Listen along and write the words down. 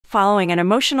Following an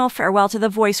emotional farewell to The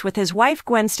Voice with his wife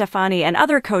Gwen Stefani and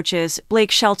other coaches, Blake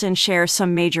Shelton shares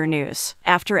some major news.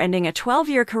 After ending a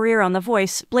 12-year career on The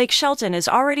Voice, Blake Shelton is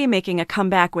already making a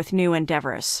comeback with new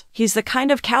endeavors. He's the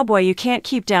kind of cowboy you can't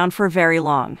keep down for very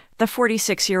long. The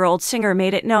 46-year-old singer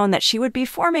made it known that she would be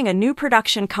forming a new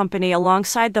production company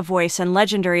alongside The Voice and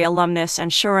legendary alumnus and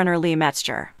showrunner Lee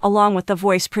Metzger. Along with The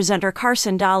Voice presenter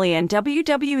Carson Daly and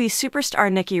WWE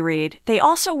superstar Nikki Reed, they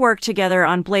also worked together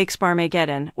on Blake's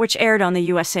Barmageddon, which aired on the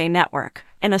USA Network.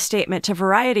 In a statement to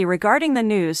Variety regarding the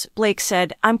news, Blake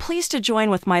said, "I'm pleased to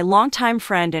join with my longtime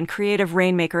friend and creative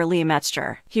rainmaker Lee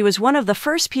Metzger. He was one of the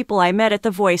first people I met at The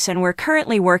Voice and we're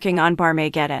currently working on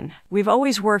Barmageddon. We've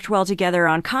always worked well together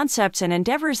on concepts and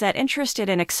endeavors that interested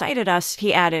and excited us,"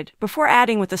 he added, before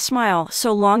adding with a smile,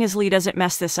 "So long as Lee doesn't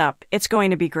mess this up, it's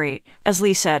going to be great." As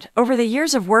Lee said, "Over the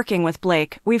years of working with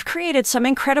Blake, we've created some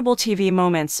incredible TV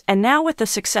moments, and now with the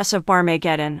success of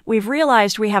Barmageddon, we've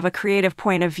realized we have a creative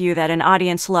point of view that an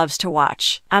audience loves to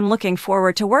watch. I'm looking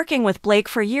forward to working with Blake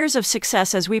for years of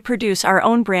success as we produce our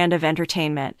own brand of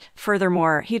entertainment."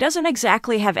 Furthermore, he doesn't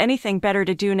exactly have anything better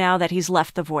to do now that he's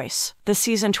left The Voice. The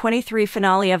season 23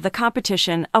 finale of the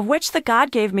competition, of which the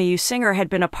God Gave Me You singer had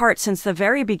been a part since the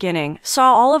very beginning,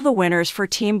 saw all of the winners for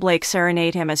Team Blake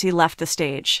serenade him as he left the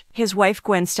stage. His wife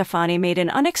Gwen Stefani made an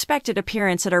unexpected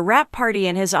appearance at a wrap party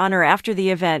in his honor after the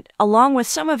event, along with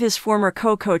some of his former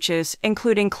co-coaches,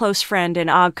 including close friend and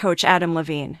OG coach Adam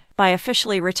Levine. By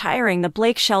officially retiring the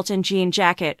Blake Shelton jean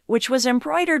jacket, which was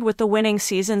embroidered with the winning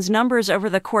season's numbers over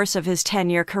the course of his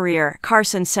 10-year career,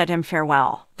 Carson said him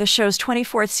farewell. The show's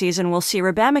 24th season will see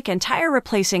Rebecca McIntyre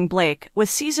replacing Blake, with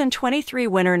season 23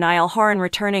 winner Niall Horan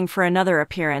returning for another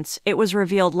appearance, it was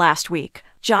revealed last week.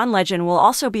 John Legend will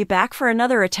also be back for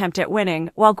another attempt at winning,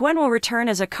 while Gwen will return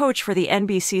as a coach for the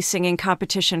NBC singing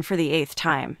competition for the 8th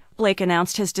time. Blake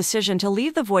announced his decision to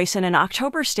leave The Voice in an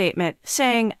October statement,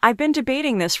 saying, "I've been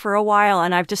debating this for a while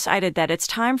and I've decided that it's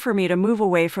time for me to move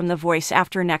away from The Voice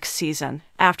after next season."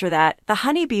 After that, the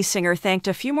Honeybee singer thanked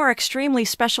a few more extremely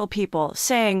special people,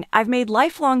 saying, "I've made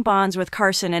lifelong bonds with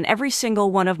Carson and every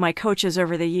single one of my coaches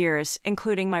over the years,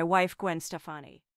 including my wife Gwen Stefani."